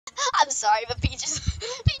I'm sorry, but Peach's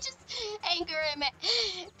anger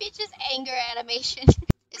animation.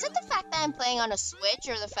 Is it the fact that I'm playing on a Switch,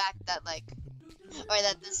 or the fact that or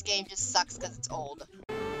that this game just sucks because it's old?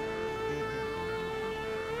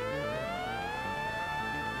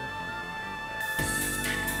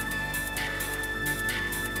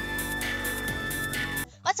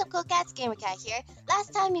 What's up, cool cats? GamerCat here.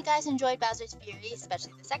 Last time you guys enjoyed Bowser's Fury,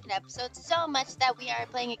 especially the second episode, so much that we are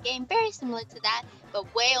playing a game very similar to that,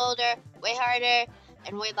 but way older, way harder,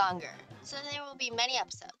 and way longer. So there will be many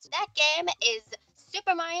episodes. That game is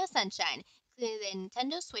Super Mario Sunshine, including the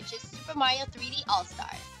Nintendo Switch's Super Mario 3D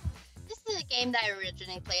All-Stars. This is a game that I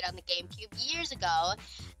originally played on the GameCube years ago,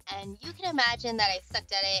 and you can imagine that I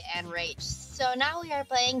sucked at it and raged. So now we are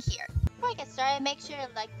playing here. Before I get started, make sure to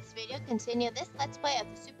like this video, continue this Let's Play of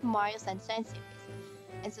the Super Mario Sunshine series,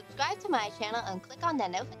 and subscribe to my channel and click on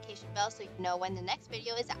that notification bell so you know when the next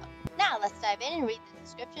video is out. Now let's dive in and read the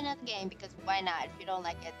description of the game, because why not? If you don't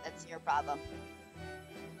like it, that's your problem.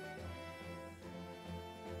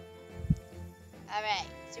 Alright,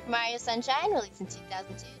 Super Mario Sunshine, released in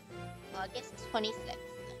 2002, August 26th,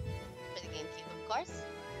 for the GameCube, of course.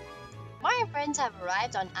 Mario and friends have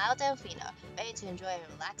arrived on Isle Delfino, ready to enjoy a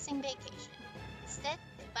relaxing vacation. Instead,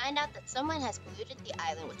 they find out that someone has polluted the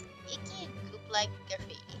island with icky, goop-like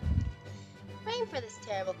graffiti. Praying for this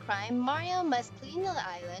terrible crime, Mario must clean the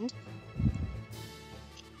island,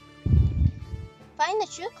 find the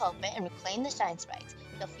true culprit, and reclaim the Shine Sprites,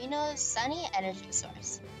 Delfino's sunny energy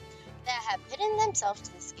source, that have hidden themselves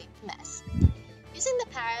to escape the mess. Using the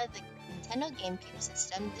power of the Nintendo GameCube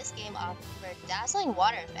system, this game offered dazzling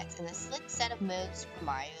water effects and a slick set of moves for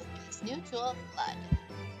Mario with his new tool, Flood.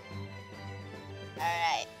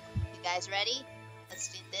 Alright, you guys ready? Let's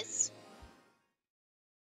do this.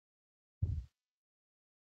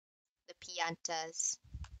 The Piantas.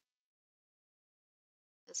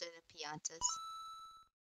 Those are the Piantas.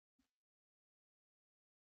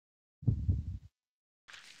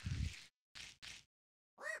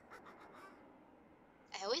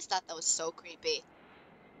 I always thought that was so creepy.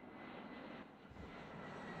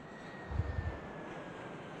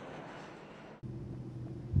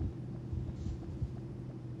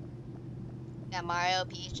 Yeah, Mario,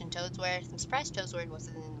 Peach, and Toadsword. I'm surprised Toadsword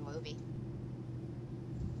wasn't in the movie.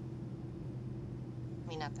 I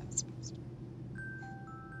mean, not that I'm surprised.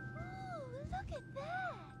 Oh, look at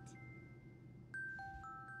that!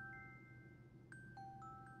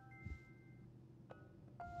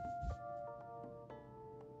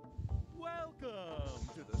 Welcome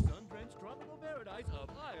to the sun-drenched tropical paradise of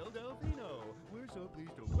Isle Delfino. We're so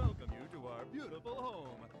pleased to welcome you to our beautiful home.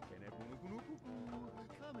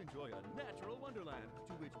 Come enjoy a natural wonderland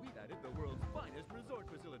to which we've added the world's finest resort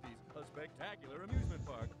facilities, a spectacular amusement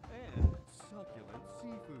park, and succulent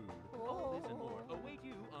seafood. All this and more await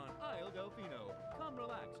you on Isle Delfino. Come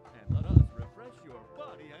relax and let us refresh your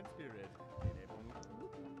body and spirit.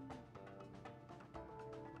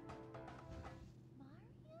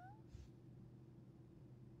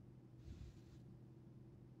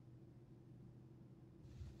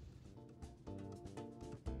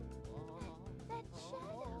 That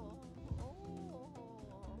shadow!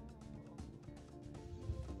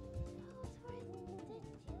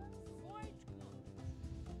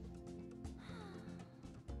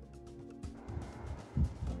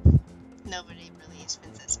 Nobody believes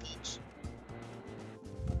Princess Peach.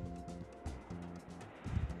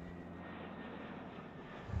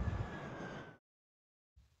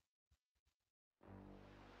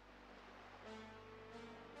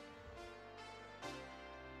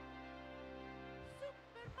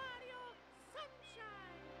 Super Mario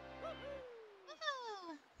Sunshine!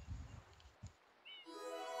 Woohoo!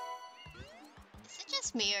 Is it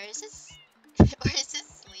just me, or is this or is his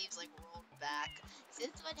sleeves like rolled back?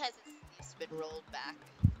 Since when has his sleeves been rolled back?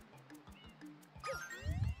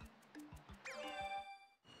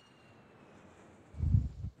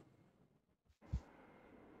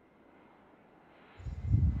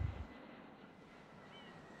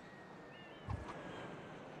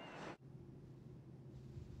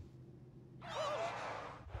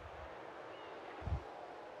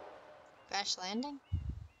 Crash landing?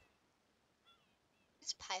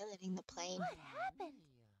 Who's piloting the plane? What happened?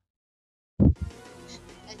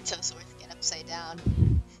 Did Toadsworth get upside down?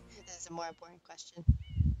 This is a more important question.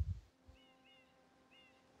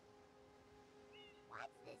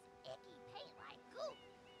 What's this icky paint-like goop?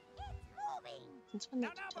 It's moving! Since when did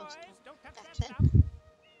Now, Toast boys, don't touch back that then? stuff.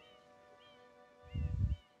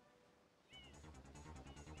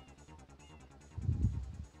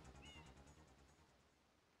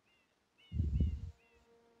 Excuse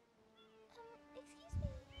me, but...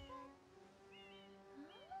 Huh?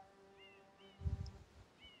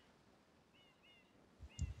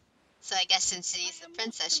 So I guess since she's the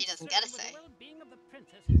princess, she doesn't get a say. The well-being of the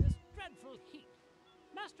princess in this dreadful heat.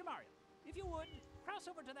 Master Mario, if you would, cross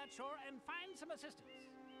over to that shore and find some assistance.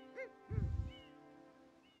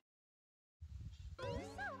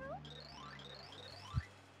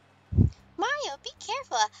 Mario, be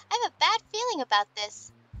careful. I have a bad feeling about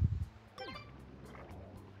this.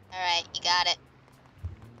 Alright, you got it.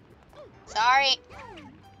 Sorry.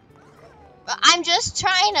 But I'm just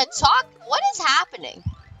trying to talk. What is happening?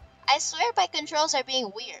 I swear my controls are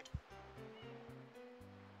being weird.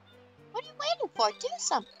 What are you waiting for? Do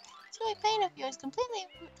something. This really pain of yours completely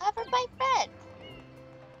covered my bread.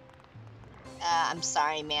 I'm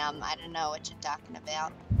sorry, ma'am. I don't know what you're talking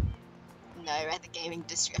about. No, I read the gaming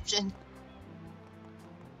description.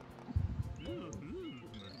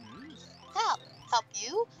 Help! Help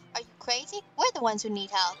you? Are you crazy? We're the ones who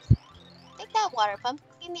need help. Take that water pump,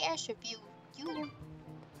 clean the airstrip, you.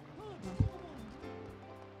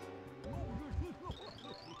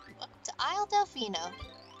 Welcome to Isle Delfino.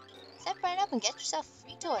 Step right up and get yourself a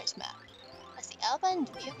free tourist map. Press the L button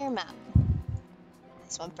to view your map.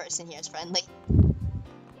 This one person here is friendly.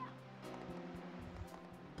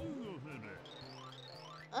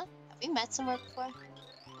 Huh? Have we met somewhere before? I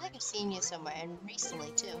feel like I've seen you somewhere, and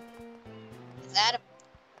recently too. Is that a...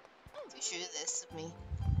 You should do this of me.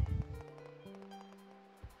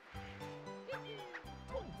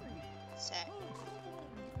 Sir.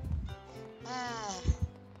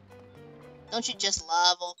 Don't you just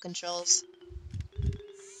love old controls?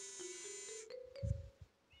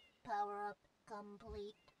 Power up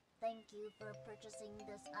complete. Thank you for purchasing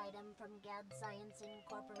this item from GAD Science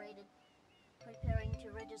Incorporated. Preparing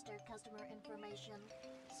to register customer information.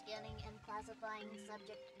 Scanning and classifying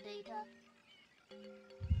subject data.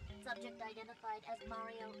 Subject identified as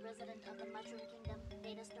Mario, resident of the Mushroom Kingdom.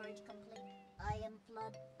 Data storage complete. I am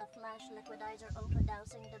Flood, a flash liquidizer ultra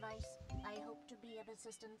dowsing device. I hope to be of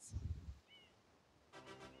assistance.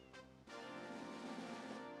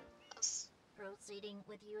 Proceeding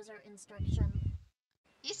with user instruction.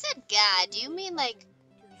 You said Gad. Do you mean like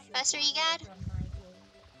Professor Egad?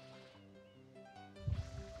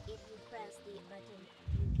 If you press the button,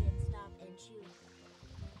 you can stop and shoot.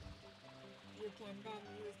 You can then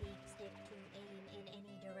use the stick to aim in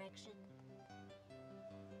any direction.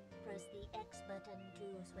 Press the X button to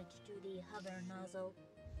switch to the hover nozzle.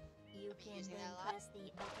 You can then press the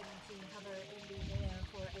button to hover in the air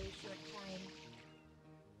for a short time.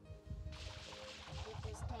 If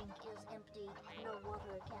this tank is empty, no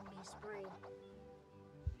water can be sprayed.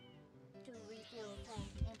 To refill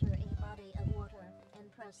tank, enter a body of water and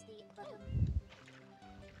press the button.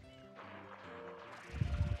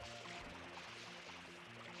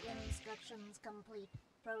 Instructions complete.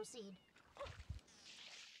 Proceed.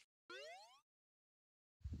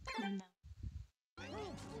 No.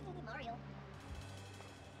 Mario.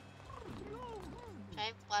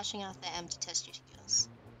 Try flashing off the M to test your skills.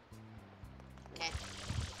 Okay.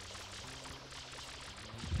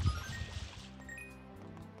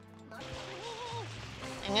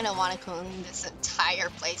 I'm gonna want to clean this entire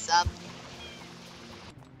place up.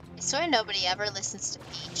 I swear nobody ever listens to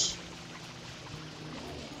Peach.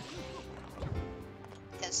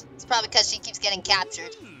 It's probably because she keeps getting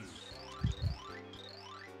captured.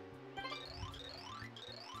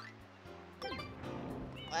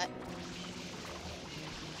 What?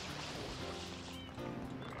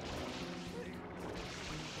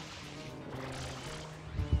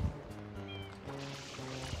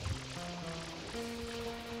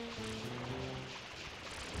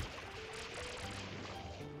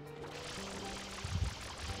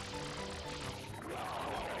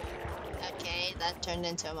 Okay, that turned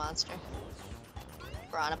into a monster.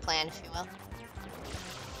 We're on a plan, if you will.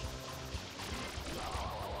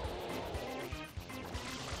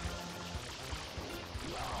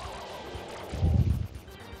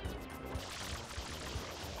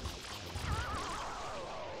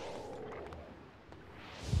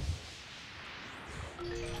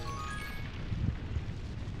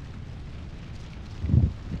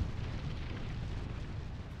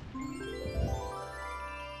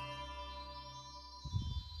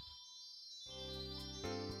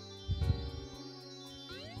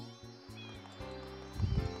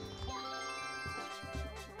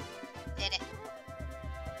 Did it.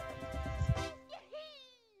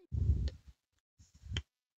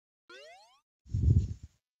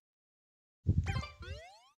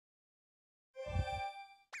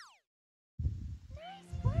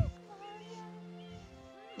 Nice work, Mario.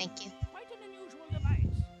 Thank you. Quite an unusual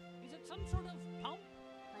device. Is it some sort of pump?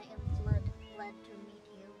 I am Flood. Glad to meet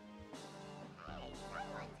you. Hey,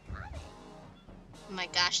 someone's coming. Oh my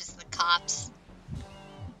gosh, it's the cops.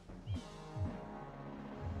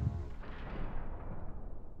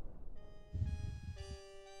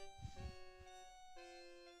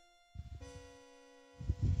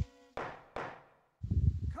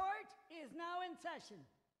 now in session.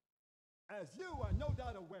 As you are no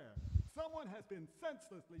doubt aware, someone has been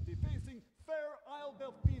senselessly defacing fair Isle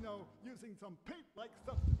Delfino using some paint-like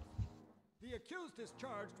substance. The accused is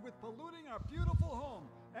charged with polluting our beautiful home,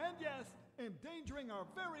 and yes, endangering our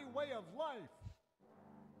very way of life.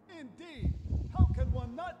 Indeed, how can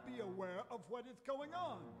one not be aware of what is going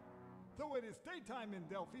on? Though it is daytime in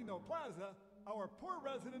Delfino Plaza, our poor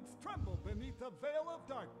residents tremble beneath a veil of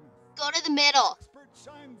darkness. Go to the middle. Expert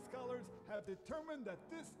shine scholars have determined that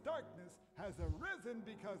this darkness has arisen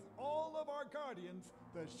because all of our guardians,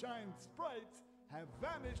 the shine sprites, have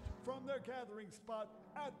vanished from their gathering spot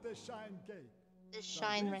at the shine gate. The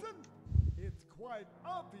shine The ring. reason? It's quite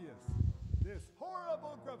obvious. This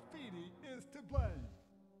horrible graffiti is to blame.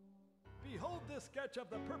 Behold this sketch of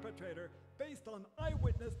the perpetrator based on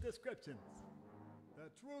eyewitness descriptions. The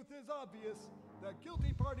truth is obvious. The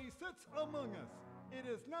guilty party sits among us. It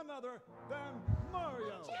is none other than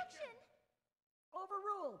Mario. Objection!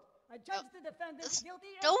 Overruled. I judge the defendant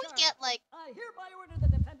guilty as Don't we charged. get like I hereby order the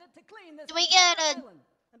defendant to clean this Do we get entire a island.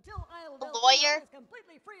 Until Isle Delfino lawyer? is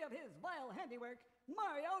completely free of his vile handiwork,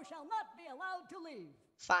 Mario shall not be allowed to leave.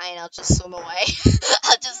 fine, I'll just swim away.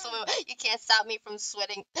 I'll just swim. You can't stop me from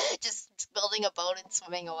swimming. Just building a boat and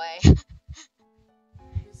swimming away.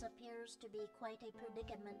 This appears to be quite a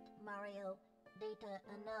predicament, Mario. Data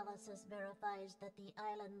analysis verifies that the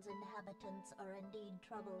island's inhabitants are indeed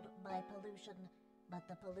troubled by pollution, but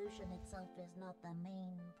the pollution itself is not the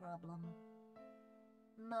main problem.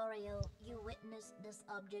 Mario, you witnessed this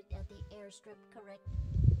object at the airstrip, correct?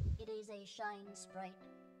 It is a shine sprite.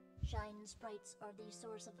 Shine sprites are the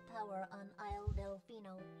source of power on Isle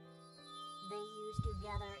Delfino. They used to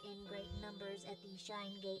gather in great numbers at the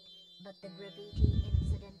Shine Gate, but the graffiti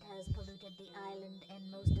incident has polluted the island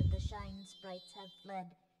and most of the shine sprites have fled.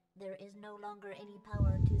 There is no longer any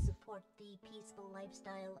power to support the peaceful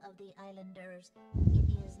lifestyle of the islanders.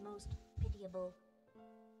 It is most pitiable.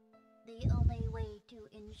 The only way to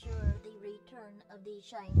ensure the return of the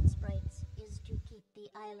shine sprites is to keep the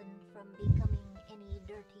island from becoming any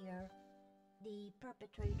dirtier. The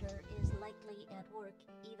perpetrator is likely at work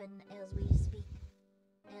even as we speak.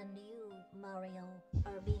 And you, Mario,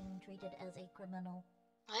 are being treated as a criminal.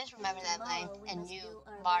 I just remember that line. Tomorrow we And must you, do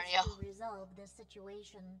our Mario. best to resolve this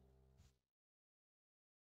situation.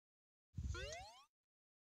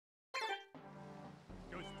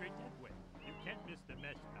 Go straight that way. You can't miss the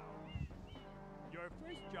mess, pal. Your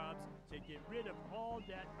first job's to get rid of all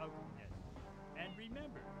that ugliness. And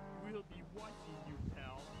remember, we'll be watching you,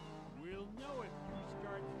 pal. We'll know if you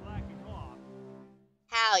start slacking off.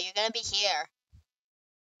 How? You're gonna be here.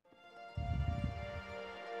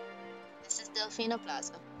 This is Delfino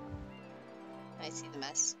Plaza. I see the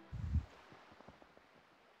mess.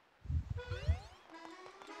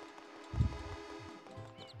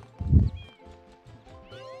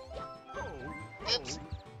 Oops.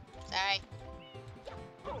 Sorry.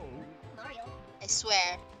 Mario, I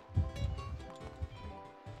swear.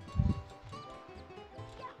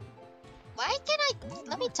 Why can't I?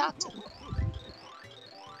 Let me talk to him.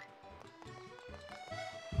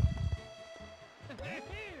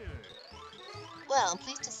 Well, I'm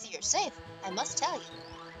pleased to see you're safe. I must tell you.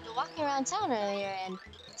 We were walking around town earlier, and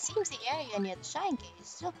it seems the area near the Shine Gate is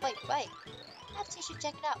still quite bright. Perhaps you should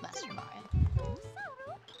check it out, Master Mario.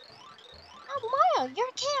 Oh, Mario, you're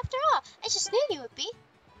okay after all. I just knew you would be.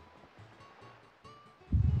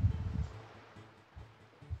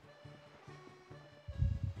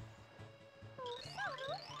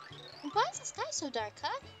 And why is the sky so dark,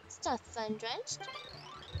 huh? It's not sun-drenched.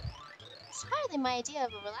 It's hardly my idea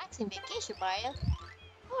of a relaxing vacation, Mario.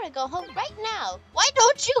 I want to go home right now. Why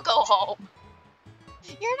don't you go home?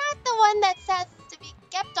 You're not the one that has to be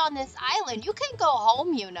kept on this island. You can go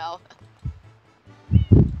home, you know.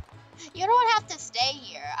 You don't have to stay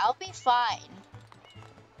here. I'll be fine.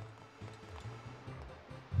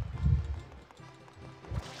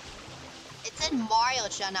 It said Mario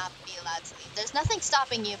shall not be allowed to leave. There's nothing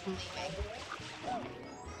stopping you from leaving.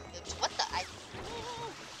 Oops, what the?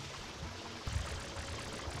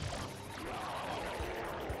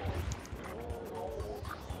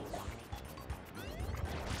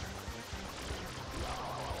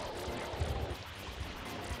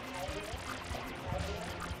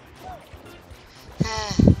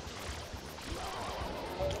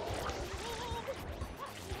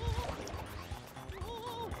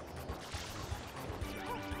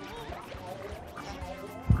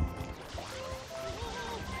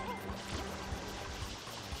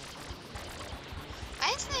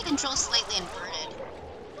 I think the control's slightly inverted.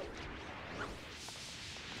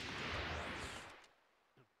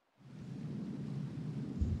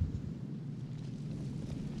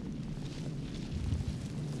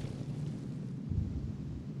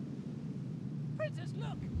 Princess,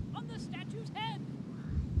 look! On the statue's head!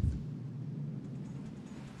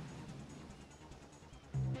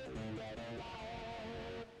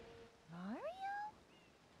 Mario?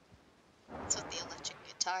 It's with the electric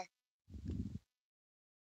guitar.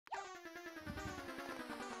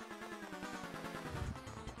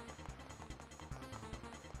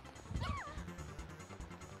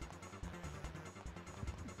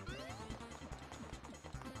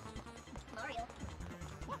 Mario.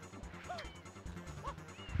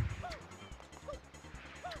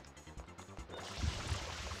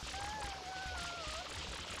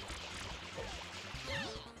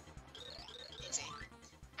 Easy.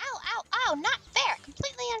 Ow, ow, ow! Not fair!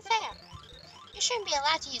 Completely unfair! You shouldn't be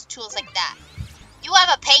allowed to use tools like that. You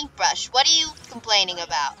have a paintbrush. What are you complaining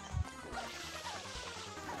about?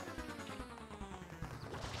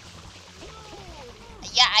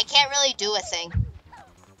 Yeah, I can't really do a thing.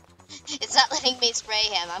 It's not letting me spray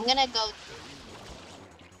him. I'm gonna go...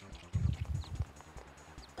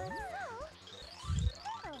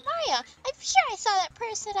 Mario, I'm sure I saw that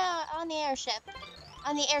person on the airship.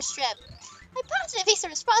 On the airstrip. I'm positive he's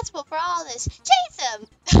responsible for all this. Chase him!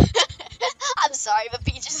 I'm sorry, but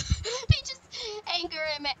Peach's anger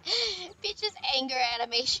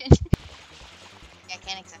animation. I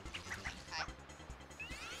can't accept it.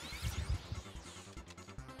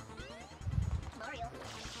 Mario.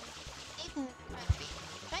 Nathan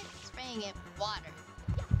tried spraying it with water.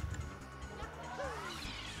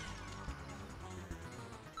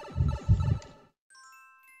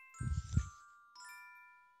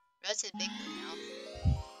 Roasted big blue now.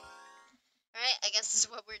 Alright, I guess this is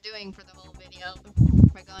what we're doing for the whole video.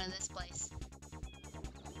 We're going to this place.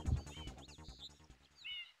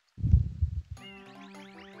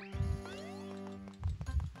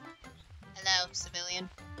 Hello, civilian.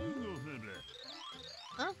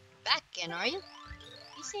 Huh? Back again, are you?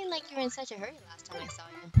 You seemed like you were in such a hurry last time I saw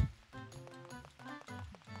you.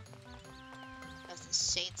 That's the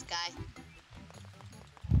Shades guy.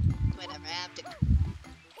 Whatever, I have to...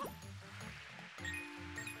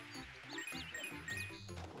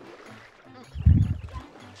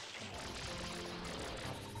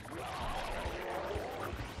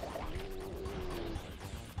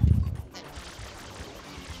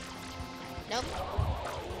 Nope.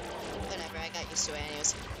 Whatever, I got used to it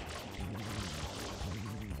anyways.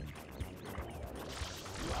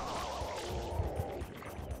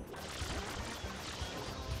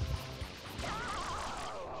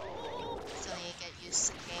 So you get used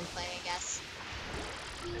to the gameplay, I guess.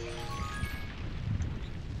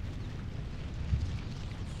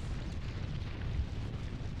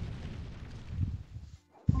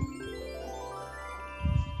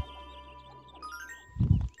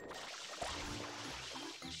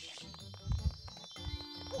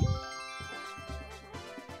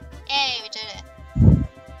 Hey, we did it.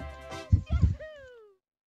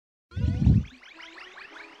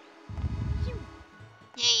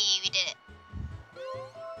 Yay, we did it.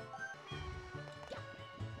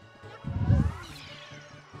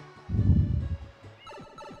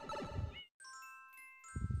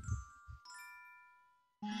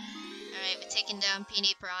 Alright, we're taking down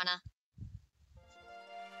Peony Piranha.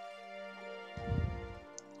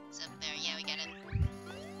 He's up there, yeah, we get it.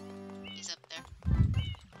 He's up there.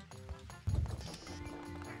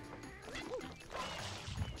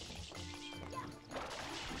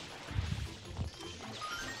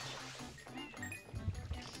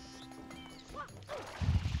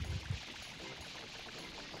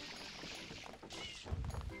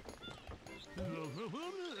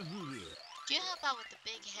 Do you help out with the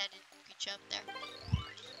big-headed creature up there?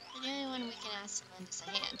 You're the only one we can ask to lend us a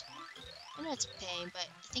hand. I know it's a pain, but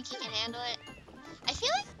you think he can handle it? I feel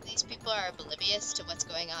like these people are oblivious to what's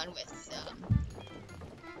going on with the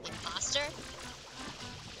imposter.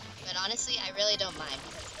 But honestly, I really don't mind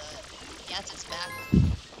because the gadget's back there,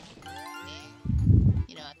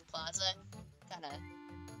 you know, at the plaza, kind of.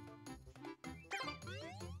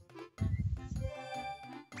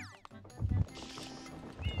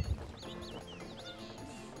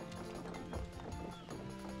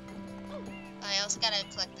 I also gotta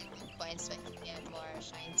collect the coins so I can get more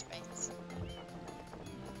shine sprites.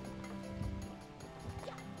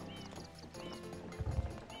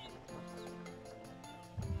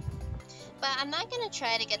 But I'm not gonna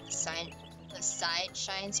try to get the side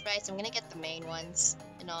shine sprites. I'm gonna get the main ones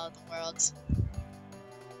in all of the worlds.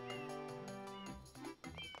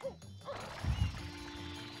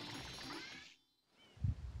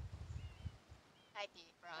 Hi,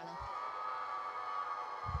 Peony Piranha.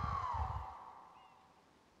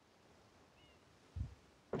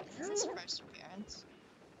 Is this his first appearance?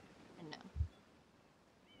 Or no?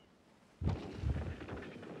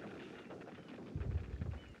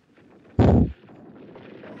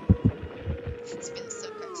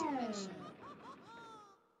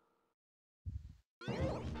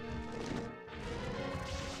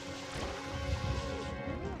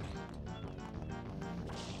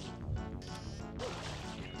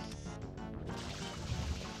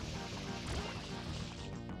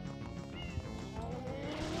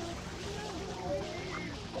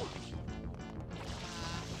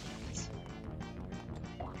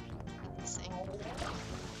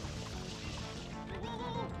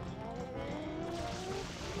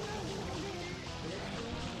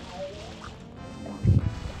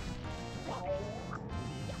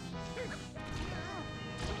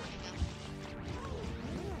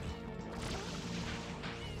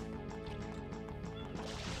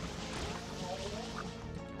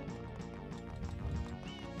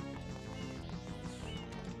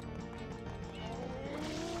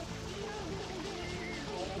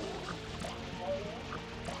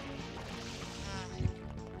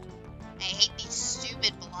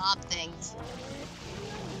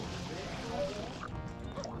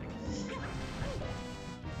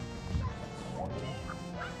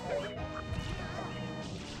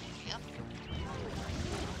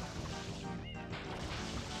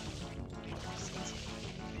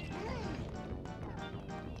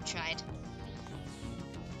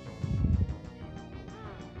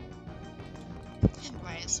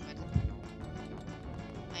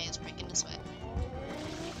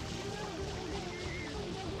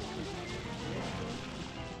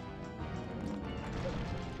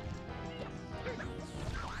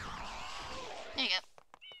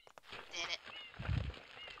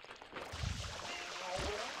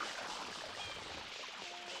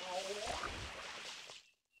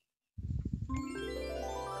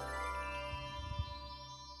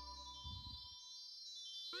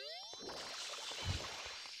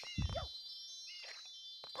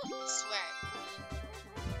 I swear.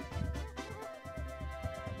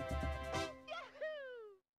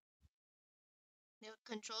 The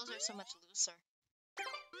controls are so much looser.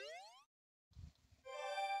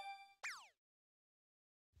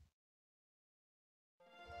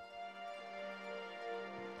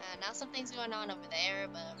 Now something's going on over there,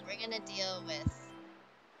 but we're gonna deal with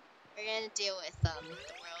the world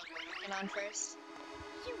we're working on first.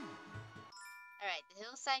 Alright, the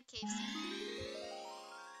hillside cave scene.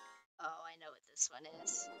 Oh, I know what this one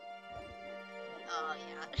is. Oh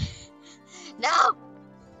yeah. No!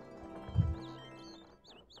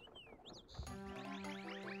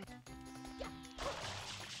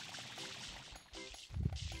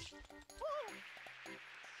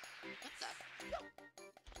 What the?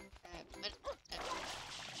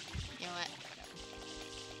 You know what? Whatever.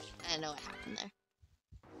 I don't know what happened there.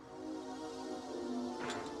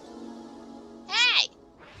 Hey!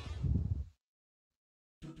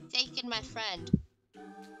 Taking my friend.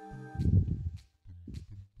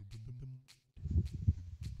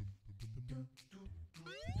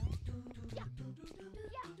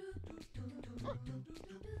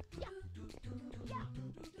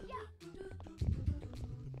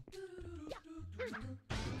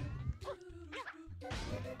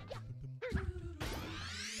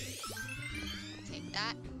 Take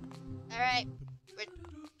that. Alright.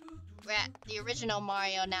 We're at the original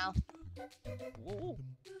Mario now.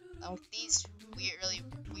 With these really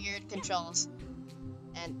weird controls.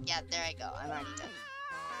 And yeah, there I go. I'm already done.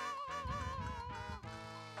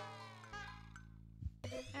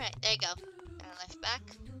 Alright, there you go. Got our life back.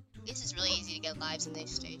 This is really easy to get lives in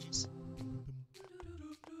these stages.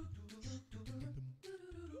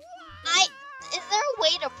 Is there a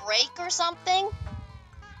way to break or something?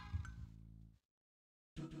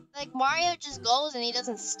 Like, Mario just goes and he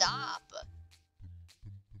doesn't stop.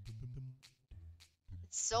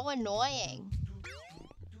 It's so annoying.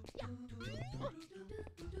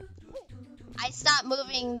 I stop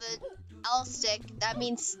moving the L stick, that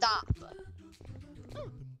means stop.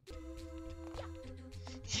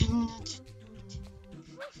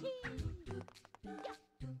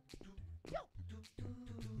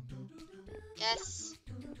 Yes.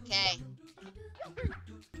 Okay.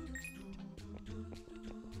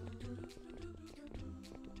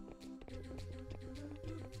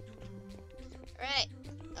 Alright.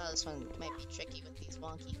 Oh, this one might be tricky with these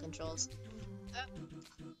wonky controls.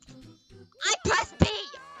 I pressed B!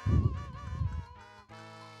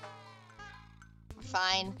 We're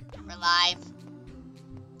fine. We're live.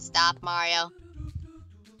 Stop, Mario.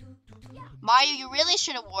 Mario, you really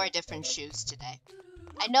should have wore different shoes today.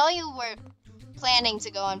 I know you were planning to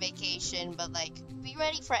go on vacation, but like, be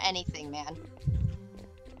ready for anything, man.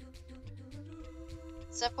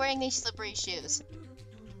 Stop wearing these slippery shoes.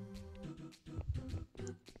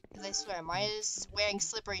 Because I swear, Mario's wearing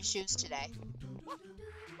slippery shoes today.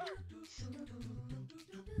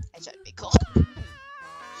 I tried to be cool.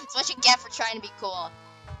 That's what you get for trying to be cool.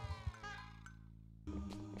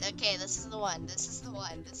 Okay, this is the one. This is the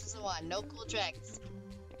one. This is the one. No cool tricks.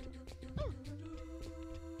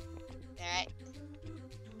 Alright.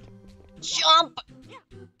 Jump!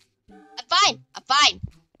 I'm fine! I'm fine!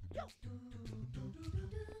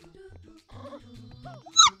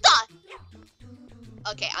 What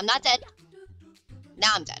the? Okay, I'm not dead.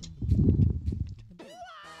 Now I'm dead.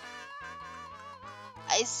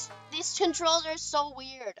 These controls are so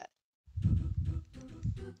weird.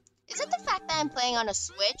 Is it the fact that I'm playing on a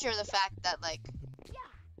Switch, or the fact that, like,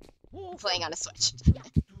 I'm playing on a Switch?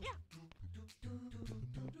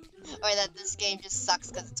 Or that this game just sucks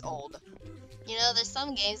because it's old? You know, there's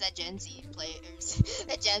some games that Gen Z players,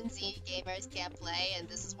 that Gen Z gamers can't play, and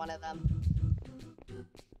this is one of them.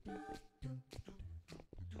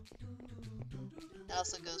 That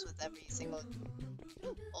also goes with every single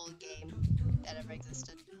old game that ever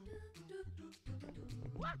existed.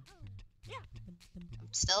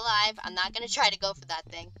 I'm still alive. I'm not gonna try to go for that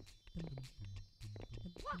thing.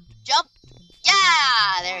 Jump!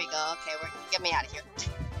 Yeah! There we go. Okay, get me out of here.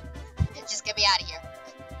 Just get me out of here.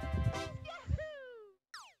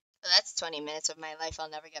 Well, that's 20 minutes of my life I'll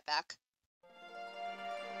never get back.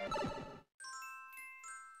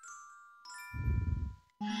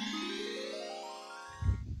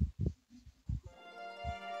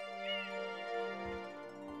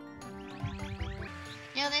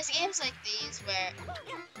 You know, there's games like these where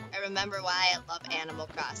I remember why I love Animal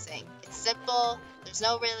Crossing. It's simple, there's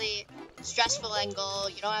no really stressful end goal,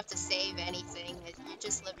 you don't have to save anything, you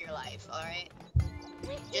just live your life, alright?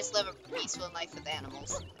 You just live a peaceful life with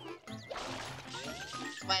animals.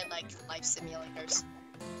 That's why I like life simulators.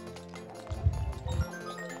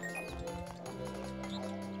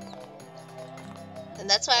 And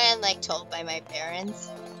that's why I'm like told by my parents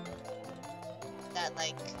that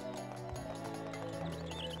like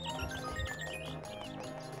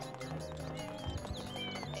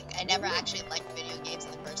I never actually liked video games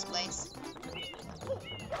in the first place.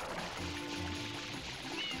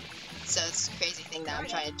 So it's a crazy thing that I'm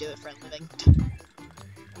trying to do it for a living.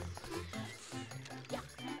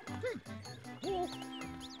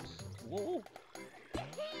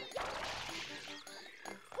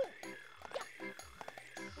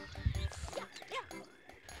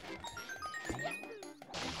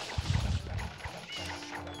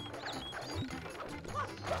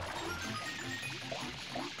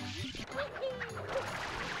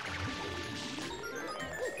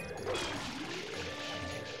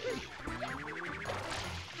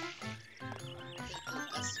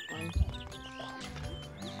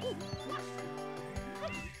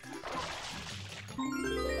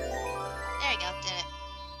 There you go, did it.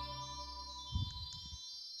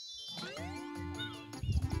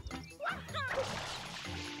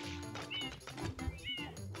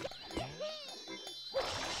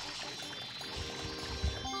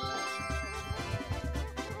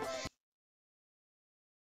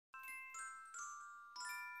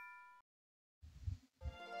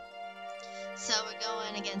 So we're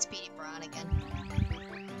going against Petey Braun again.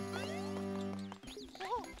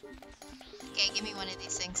 Okay, give me one of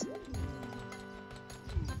these things.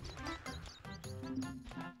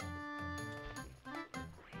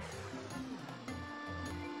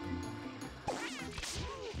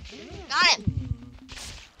 Got him!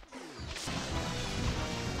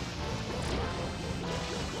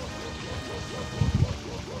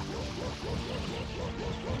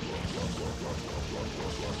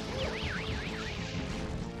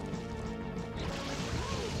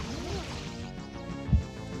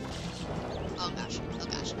 Oh gosh, oh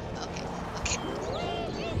gosh. Okay, okay.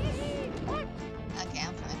 Okay,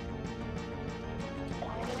 I'm fine.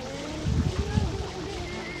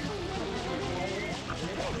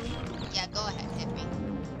 Yeah, go ahead, hit me.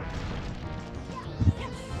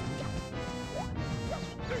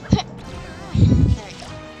 There we go.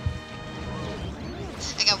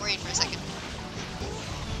 I got worried for a second.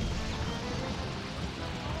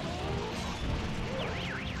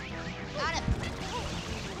 Got him!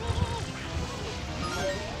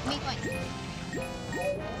 Me points.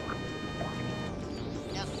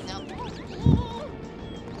 Nope, nope.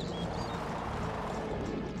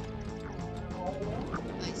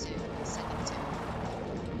 I see. Second two.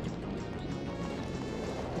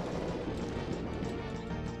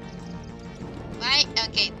 Right?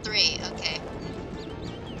 Okay, 3. Okay.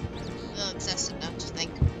 A little excessive, don't you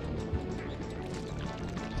think?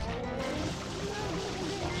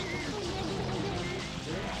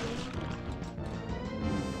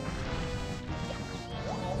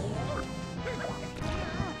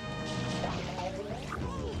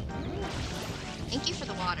 Thank you for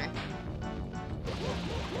the water.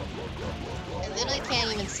 I literally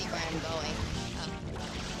can't even see where I'm going.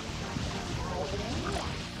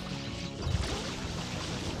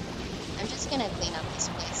 I'm just gonna clean up this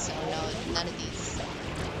place so none of these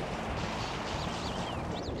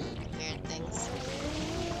weird things.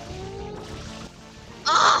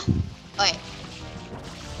 Ah! Wait.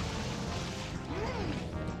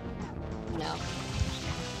 No.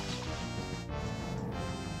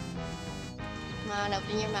 Come on,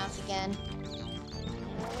 open your mouth again.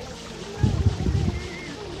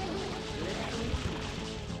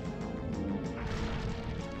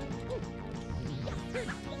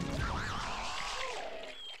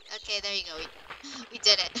 Okay, there you go. We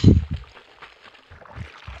did it.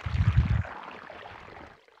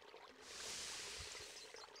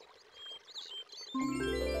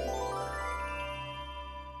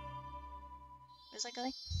 Where's that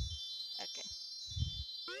going? Okay.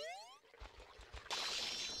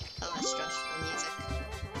 Oh, that's stressful music.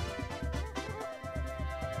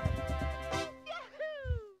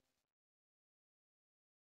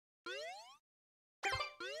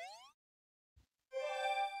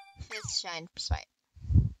 Let's shine sprite.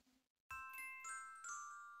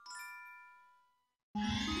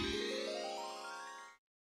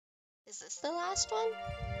 Is this the last one?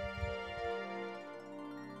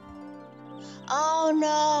 Oh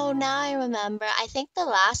no, now I remember. I think the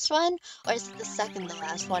last one, or is it the second to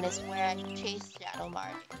last one, is where I chased Shadow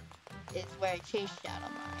Mario.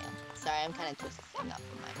 Sorry, I'm kind of twisting up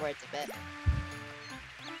my words a bit.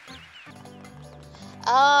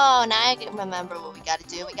 Oh, now I can remember what we gotta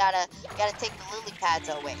do. We gotta take the lily pads.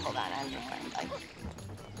 Oh wait, hold on, I'm your friend.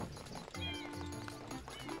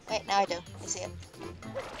 Wait, now I do. I see it.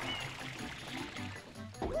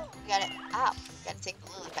 We gotta take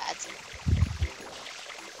the lily pads.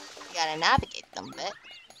 You gotta navigate them a bit.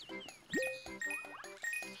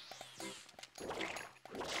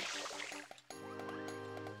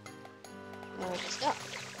 Where we just go?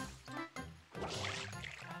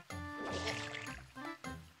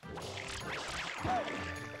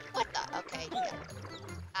 What the? Okay, yeah.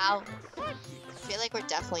 Ow. I feel like we're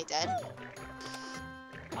definitely dead.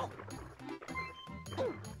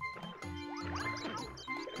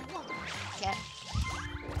 Can't.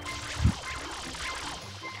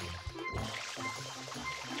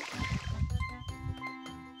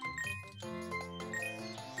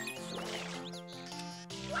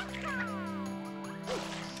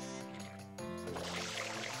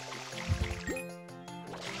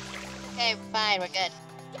 Okay, we're fine, we're good.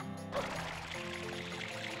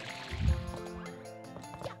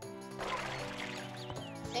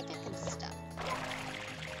 I think I can step.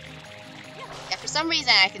 Yeah, for some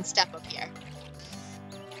reason I can step up here.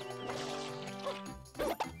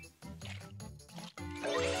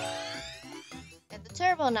 Get the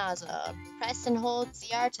turbo nozzle. Press and hold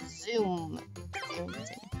ZR to zoom.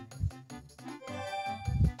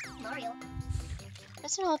 Mario.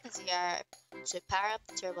 Press and hold the ZR to power up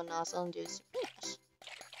the turbo nozzle and do a super dash.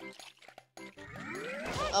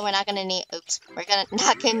 Oh, we're not gonna need. Oops, we're not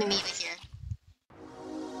gonna need it here.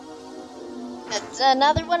 That's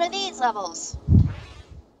another one of these levels.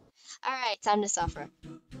 All right, time to suffer.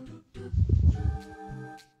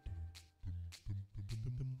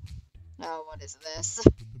 Oh, what is this?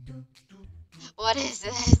 What is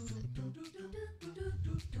this?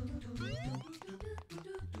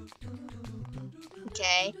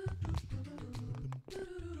 Okay.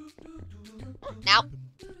 Now.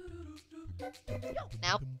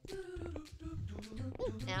 Now.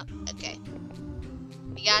 Now. Okay.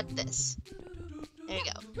 We got this. There you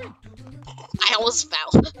go. I almost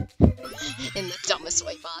fell. In the dumbest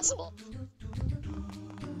way possible.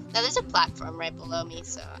 Now there's a platform right below me,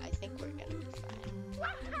 so I think we're gonna be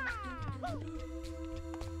fine.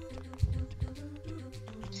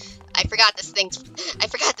 I forgot this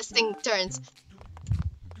thing turns.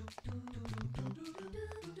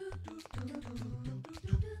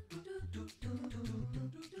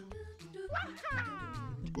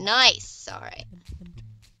 Nice. All right.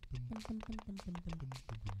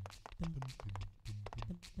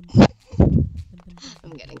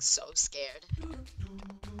 I'm getting so scared.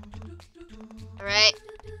 All right.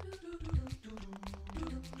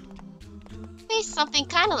 Maybe something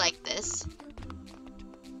kind of like this.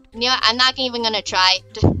 You know what? I'm not even gonna try.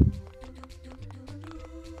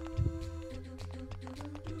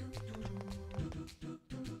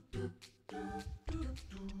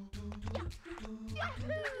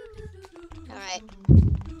 Alright.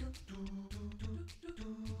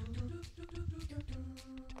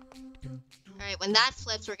 Alright, when that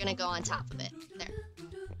flips, we're gonna go on top of it. There.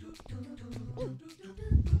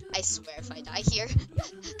 I swear if I die here.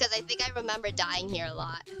 Because I think I remember dying here a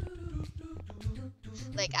lot.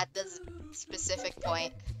 Like, at this specific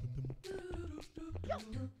point.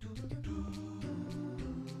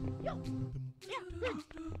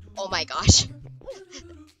 Oh my gosh.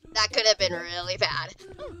 That could have been really bad.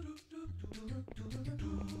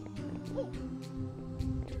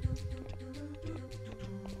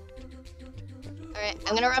 Alright,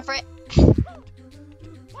 I'm gonna run for it.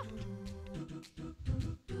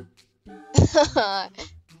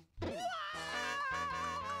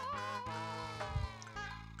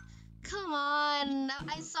 Come on,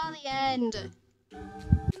 I saw the end.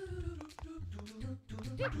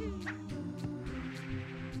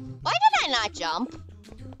 Why did I not jump?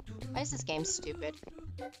 Why is this game stupid?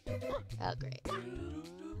 Oh, great.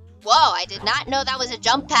 Whoa, I did not know that was a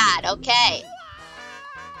jump pad. Okay.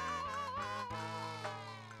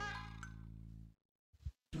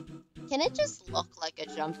 Can it just look like a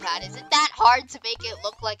jump pad? Is it that hard to make it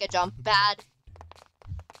look like a jump pad?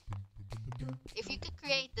 If you could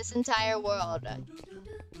create this entire world,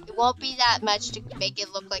 it won't be that much to make it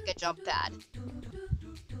look like a jump pad.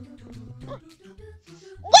 What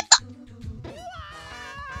the?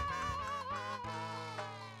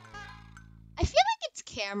 I feel like it's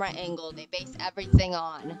camera angle they base everything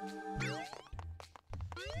on.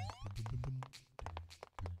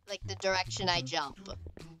 Like the direction I jump.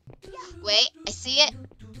 Wait, I see it.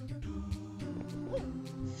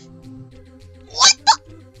 What the?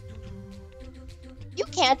 You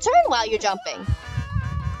can't turn while you're jumping.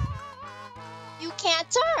 You can't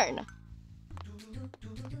turn.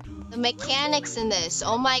 The mechanics in this,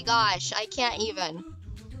 oh my gosh, I can't even.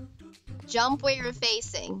 Jump where you're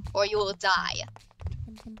facing, or you will die.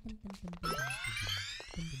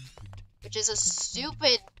 Which is a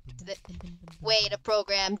stupid way to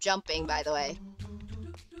program jumping, by the way.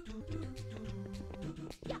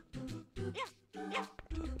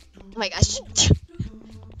 my gosh.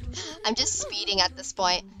 I'm just speeding at this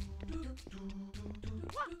point.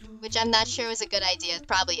 Which I'm not sure was a good idea. It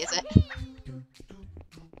probably isn't.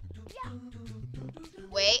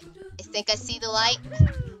 Wait, I think I see the light.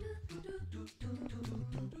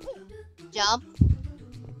 Jump.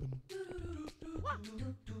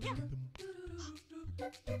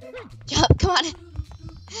 Jump, come on.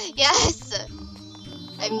 Yes!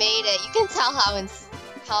 I made it. You can tell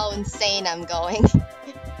how insane I'm going.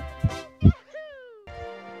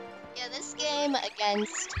 Yeah, this game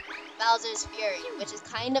against Bowser's Fury, which is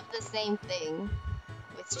kind of the same thing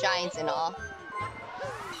with giants and all.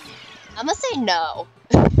 I'm gonna say no.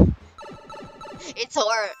 It's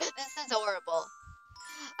horrible. This is horrible.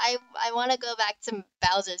 I want to go back to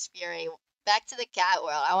Bowser's Fury. Back to the cat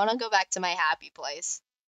world. I want to go back to my happy place.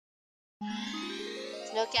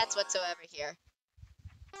 There's no cats whatsoever here.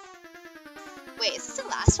 Wait, is this the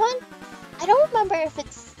last one? I don't remember if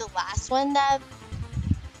it's the last one that...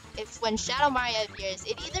 If when Shadow Mario appears,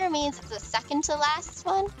 it either means it's the second to last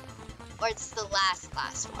one, or it's the last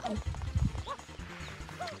one.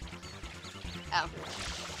 Oh.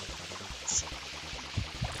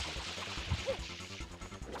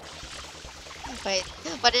 Wait,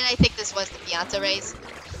 what did I think this was? The Beyonce race?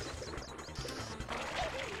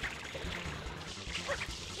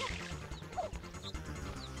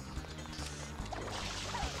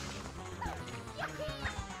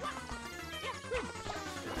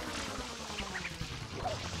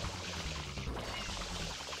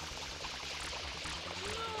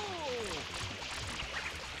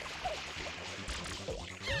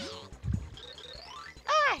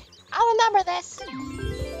 I'll remember this.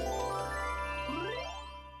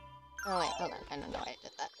 Oh wait, hold on. I don't know why I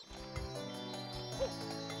did that.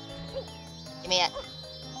 Give me it.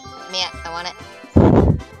 Give me it. I want it.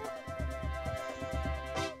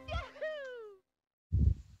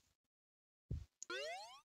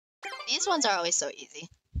 These ones are always so easy.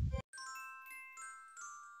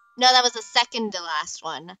 No, that was the second to last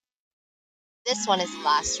one. This one is the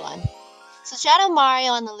last one. So Shadow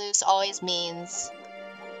Mario on the loose always means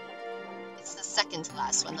it's the second to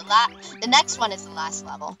last one. The next one is the last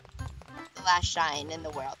level. The last shine in the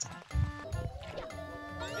world.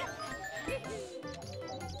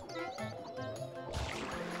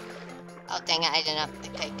 Oh dang it, I didn't up.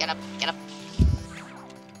 Okay, get up, get up.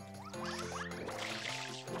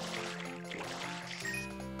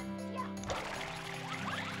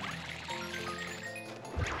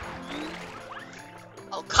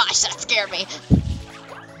 Oh gosh, that scared me.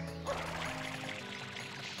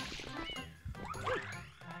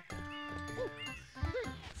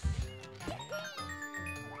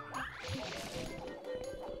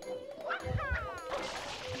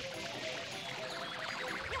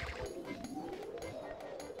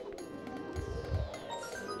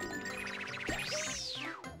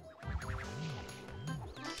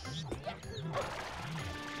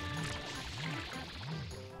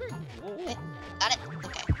 Got it?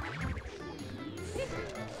 Okay.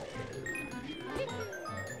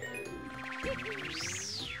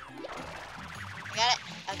 I got it.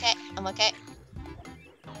 Okay, I'm okay.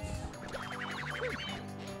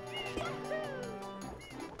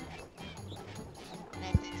 I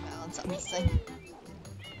have to balance on this thing.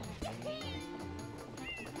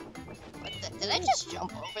 What the? Did I just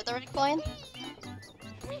jump over the red coin?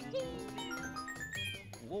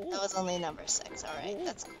 That was only number 6. Alright,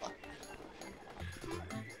 that's cool.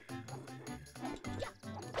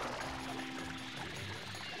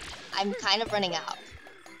 I'm kind of running out.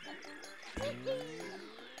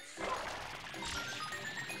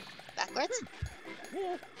 Backwards?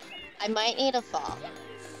 I might need a fall.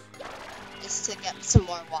 Just to get some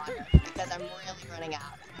more water, because I'm really running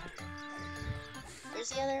out. Where's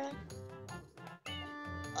the other one?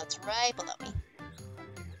 Oh, it's right below me.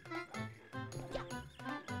 No.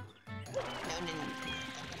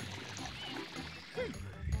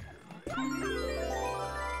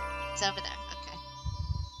 It's over there.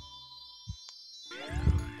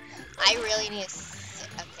 I really need to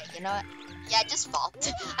okay, you know what? Yeah, just fall.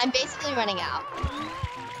 I'm basically running out.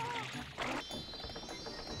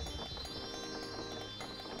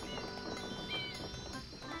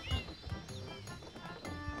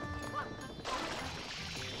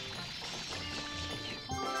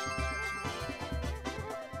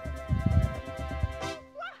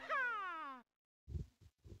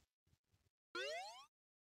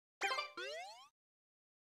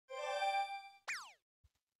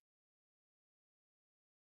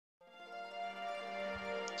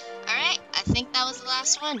 I think that was the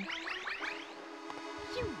last one.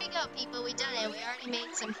 Here we go, people. We done it. We already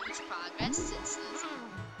made some huge progress since this.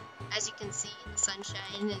 As you can see, the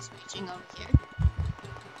sunshine is reaching over here.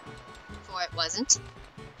 Before it wasn't.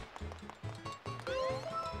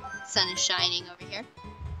 Sun is shining over here.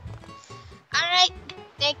 Alright,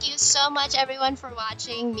 thank you so much everyone for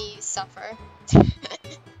watching me suffer.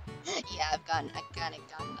 Yeah, I've kind of gotten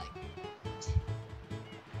like, I'm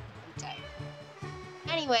tired.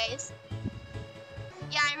 Anyways,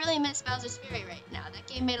 yeah, I really miss Bowser's Fury right now. That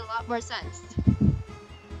game made a lot more sense.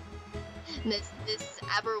 This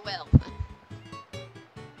ever will.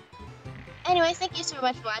 Anyways, thank you so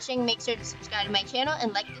much for watching. Make sure to subscribe to my channel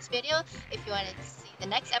and like this video if you want to see the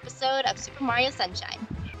next episode of Super Mario Sunshine.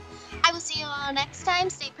 I will see you all next time.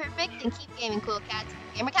 Stay perfect and keep gaming, cool cats.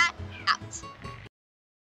 Gamer Cat out.